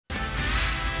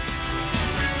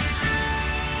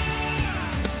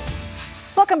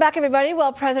Welcome back, everybody.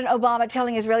 Well, President Obama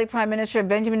telling Israeli Prime Minister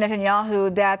Benjamin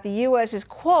Netanyahu that the U.S. is,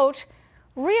 quote,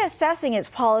 reassessing its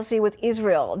policy with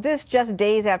Israel. This just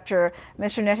days after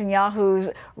Mr. Netanyahu's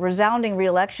resounding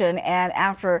re-election and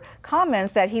after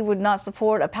comments that he would not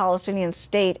support a Palestinian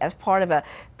state as part of a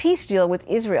peace deal with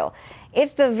Israel.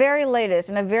 It's the very latest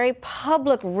in a very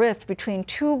public rift between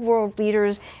two world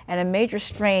leaders and a major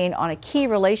strain on a key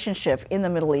relationship in the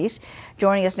Middle East.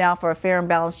 Joining us now for a fair and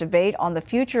balanced debate on the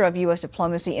future of U.S.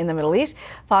 diplomacy in the Middle East,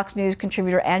 Fox News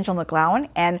contributor Angela McGlowan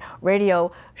and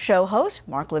radio show host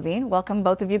Mark Levine. Welcome,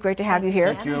 both of you. Great to have you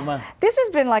here. Thank you, Emma. This has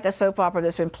been like a soap opera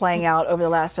that's been playing out over the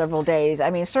last several days. I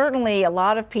mean, certainly a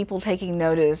lot of people taking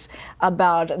notice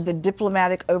about the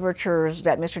diplomatic overtures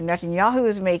that Mr. Netanyahu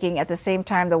is making at the same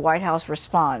time the White House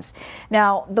response.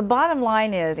 Now, the bottom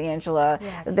line is, Angela,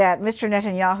 that Mr.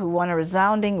 Netanyahu won a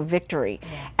resounding victory,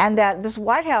 and that this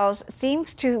White House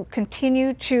seems to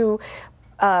continue to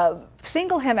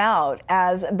single him out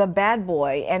as the bad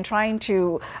boy and trying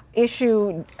to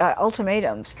issue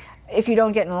ultimatums if you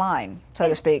don't get in line, so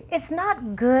to speak. It's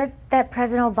not good that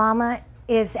President Obama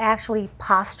is actually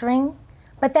posturing,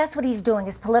 but that's what he's doing,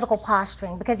 is political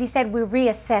posturing, because he said we're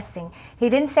reassessing. He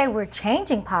didn't say we're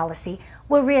changing policy,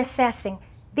 we're reassessing.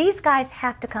 These guys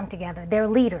have to come together. They're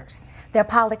leaders, they're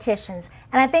politicians,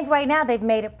 and I think right now they've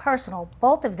made it personal,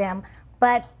 both of them,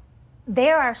 but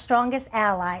they're our strongest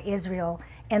ally, Israel,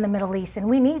 in the Middle East, and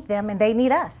we need them and they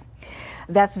need us.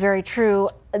 That's very true.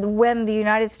 When the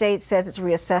United States says it's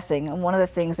reassessing, and one of the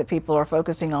things that people are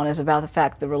focusing on is about the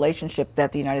fact the relationship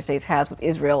that the United States has with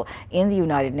Israel in the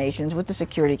United Nations, with the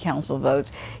Security Council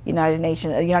votes,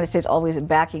 United States always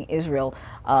backing Israel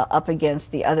up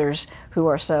against the others who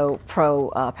are so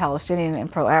pro-Palestinian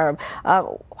and pro-Arab.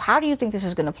 How do you think this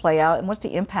is going to play out, and what's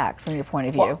the impact from your point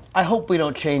of view? Well, I hope we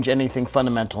don't change anything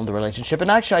fundamental in the relationship, and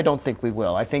actually I don't think we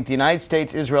will. I think the United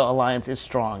States-Israel alliance is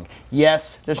strong.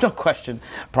 Yes, there's no question.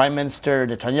 Prime Minister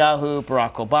Netanyahu,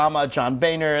 Barack Obama, John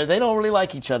Boehner, they don't really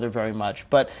like each other very much,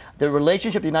 but the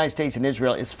relationship of the United States and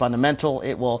Israel is fundamental.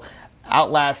 It will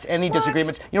outlast any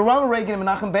disagreements. You know, Ronald Reagan and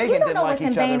Menachem Begin didn't like each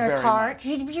other very much.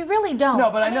 You really don't. No,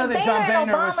 but I know that John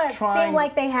Boehner was trying. Seem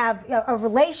like they have a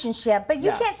relationship, but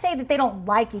you can't say that they don't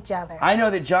like each other. I know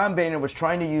that John Boehner was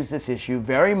trying to use this issue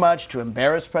very much to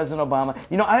embarrass President Obama.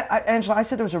 You know, Angela, I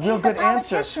said there was a real good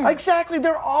answer. Exactly,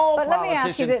 they're all politicians. Let me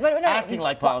ask you this, acting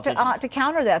like politicians. To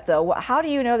counter that, though, how do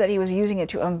you know that he was using it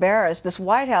to embarrass this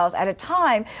White House at a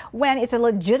time when it's a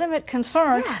legitimate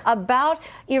concern about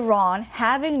Iran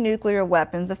having nuclear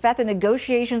weapons, the fact that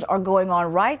negotiations are going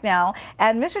on right now,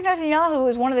 and Mr. Netanyahu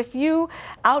is one of the few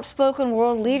outspoken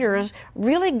world leaders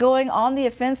really going on the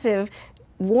offensive,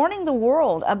 warning the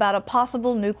world about a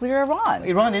possible nuclear Iran.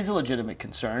 Iran is a legitimate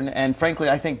concern, and frankly,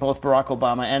 I think both Barack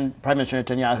Obama and Prime Minister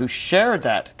Netanyahu share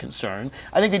that concern.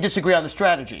 I think they disagree on the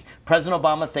strategy. President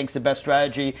Obama thinks the best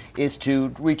strategy is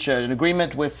to reach an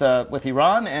agreement with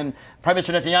Iran, and Prime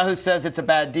Minister Netanyahu says it's a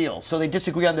bad deal. So they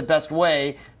disagree on the best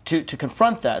way to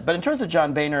confront that. But in terms of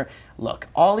John Boehner, look,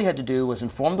 all he had to do was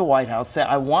inform the White House, say,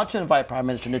 I want to invite Prime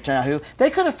Minister Netanyahu.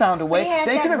 They could have found a way.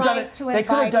 They could have done it. They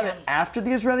could have done it after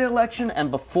the Israeli election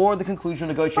and before the conclusion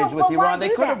of negotiations with Iran. They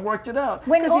could have worked it out.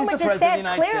 When Obama just said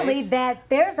clearly that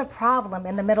there's a problem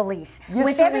in the Middle East. Yes,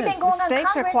 with everything going on, the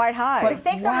stakes are quite high.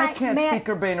 But why can't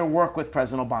Speaker Boehner work with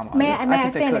President Obama on this? May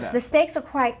I finish? The stakes are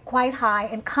quite high,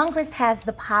 and Congress has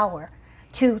the power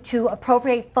to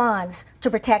appropriate funds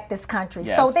to protect this country.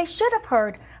 Yes. So they should have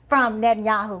heard from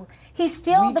Netanyahu. He's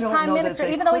still the prime minister,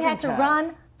 even though he had to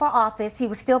run for office, he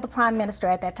was still the prime minister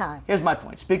at that time. Here's my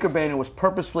point. Speaker Boehner was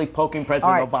purposely poking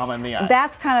President Obama in the eye.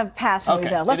 That's kind of passing me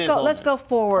down. Let's go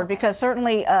forward, because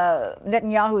certainly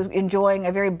Netanyahu is enjoying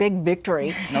a very big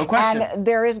victory. No question. And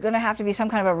there is going to have to be some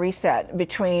kind of a reset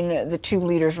between the two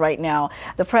leaders right now.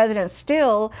 The president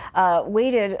still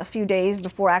waited a few days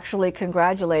before actually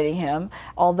congratulating him,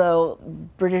 although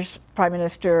British Prime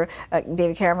Minister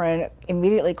David Cameron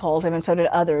immediately called him, and so did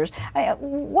others.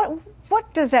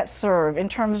 What does that serve in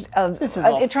terms of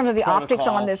the optics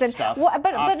on this? And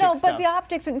but the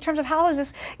optics in terms of how is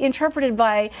this interpreted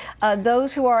by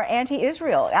those who are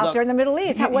anti-Israel out there in the Middle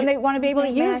East when they want to be able to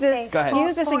use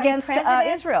this against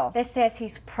Israel? That says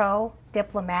he's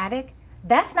pro-diplomatic.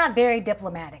 That's not very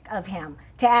diplomatic of him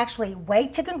to actually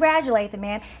wait to congratulate the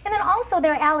man. And then also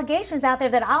there are allegations out there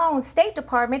that our own State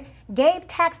Department gave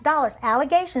tax dollars,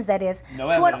 allegations that is,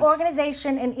 to an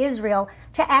organization in Israel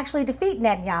to actually defeat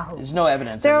Netanyahu. There's no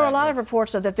evidence. There are a lot of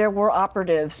reports that there were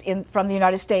operatives from the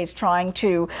United States trying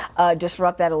to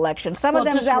disrupt that election. Some of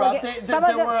them, some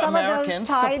of those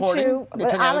tied to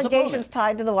allegations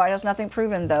tied to the White House. Nothing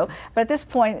proven though. But at this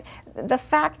point, the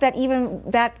fact that even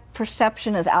that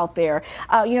perception is out there.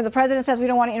 You know, the president says we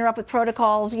don't want to interrupt with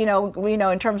protocols. You know,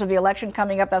 in terms of the election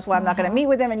coming up, that's why I'm not going to meet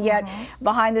with him. And yet,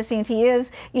 behind the scenes, he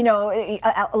is, you know,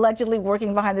 allegedly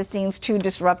working behind the scenes to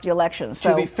disrupt the election.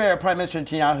 So, to be fair, Prime Minister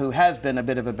Netanyahu has been a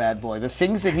bit of a bad boy. The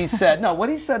things that he said, what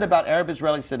he said about Arab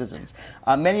Israeli citizens,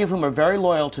 many of whom are very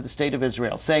loyal to the state of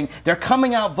Israel, saying they're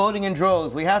coming out voting in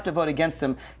droves, we have to vote against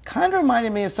them, kind of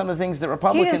reminded me of some of the things that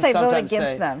Republicans sometimes say. He didn't say vote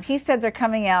against them. He said they're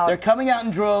coming out. They're coming out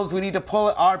in droves. We need to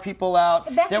pull our people out.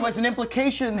 There was an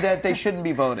implication that they shouldn't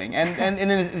be voting. And in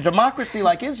a democracy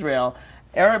like Israel,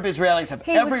 Arab Israelis have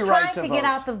every right to vote. He was trying to get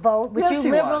out the vote, which you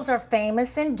liberals are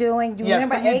famous in doing. Do you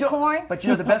remember Acorn? But you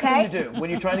know the best thing to do when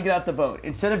you're trying to get out the vote,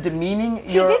 instead of demeaning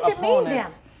your opponents. He didn't demean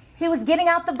them. He was getting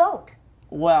out the vote.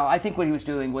 Well, I think what he was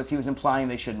doing was he was implying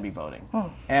they shouldn't be voting.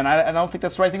 And I don't think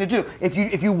that's the right thing to do.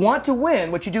 If you want to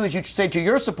win, what you do is you say to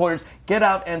your supporters, get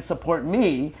out and support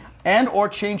me, and or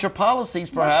change your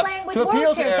policies perhaps to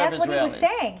appeal to Arab Israelis. That's what he was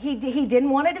saying. He didn't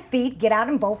want to defeat, get out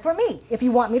and vote for me if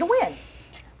you want me to win.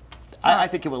 I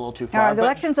think it went a little too far. All right, the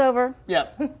election's over. Yeah.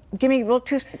 Give me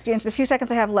the few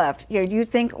seconds I have left. Do you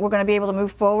think we're going to be able to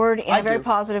move forward in a very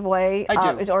positive way?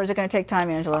 I do. Or is it going to take time,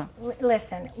 Angela?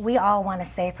 Listen, we all want to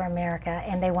safer America,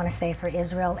 and they want to safer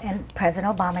Israel. And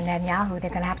President Obama and Netanyahu, they're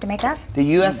going to have to make up. The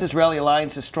U.S.-Israeli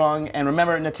alliance is strong. And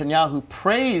remember, Netanyahu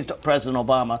praised President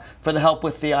Obama for the help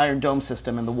with the Iron Dome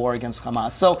system and the war against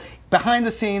Hamas. So behind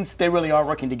the scenes, they really are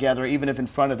working together, even if in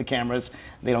front of the cameras,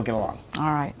 they don't get along.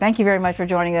 All right. Thank you very much for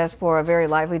joining us for a very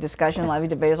lively discussion, lively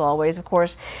debate as always. Of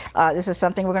course, this is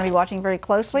something we're going to be watching very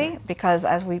closely because,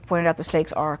 as we pointed out, the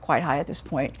stakes are quite high at this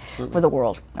point for the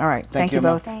world. All right. Thank you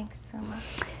both. Thanks so much.